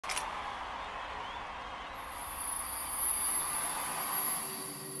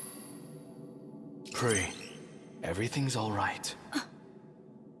Pri. Everything's all right.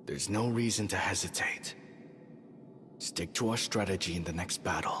 There's no reason to hesitate. Stick to our strategy in the next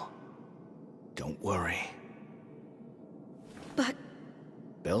battle. Don't worry. But...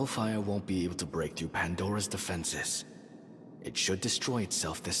 Bellfire won't be able to break through Pandora's defenses. It should destroy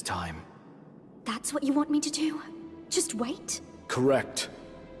itself this time. That's what you want me to do? Just wait? Correct.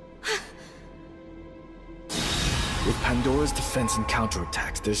 With Pandora's defense and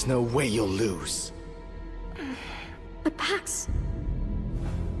counterattacks, there's no way you'll lose. But Pax...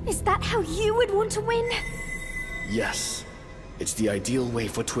 is that how you would want to win? Yes. It's the ideal way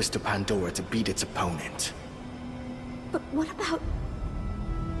for Twister Pandora to beat its opponent. But what about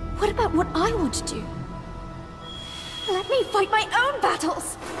what I want to do? Let me fight my own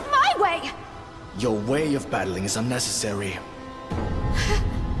battles! My way! Your way of battling is unnecessary.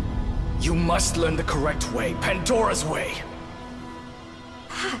 You must learn the correct way, Pandora's way!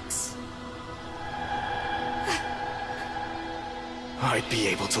 Pax... I'd be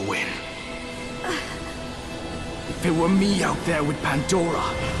able to win. If it were me out there with Pandora,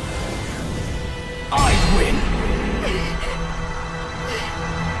 I'd win!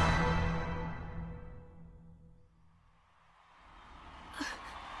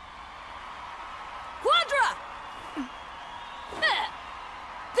 Quadra!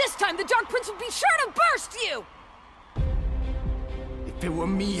 This time the Dark Prince will be sure to burst you! If it were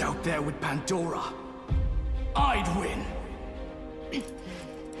me out there with Pandora, I'd win!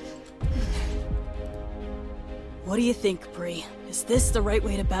 What do you think, Pri? Is this the right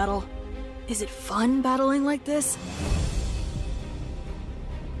way to battle? Is it fun battling like this?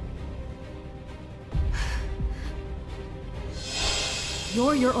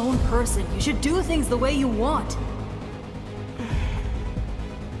 You're your own person. You should do things the way you want.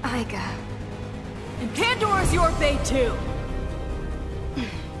 Aiga... And Pandora's your fate too!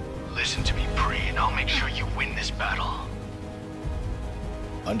 Listen to me, Pri, and I'll make sure you win this battle.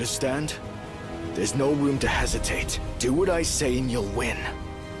 Understand? There's no room to hesitate. Do what I say and you'll win.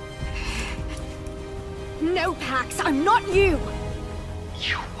 No, Pax, I'm not you!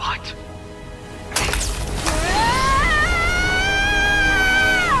 You what?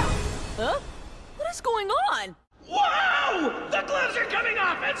 Huh? What is going on? Whoa! The gloves are coming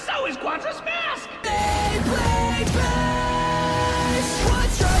off, and so is Quadra's mask! Beyblade!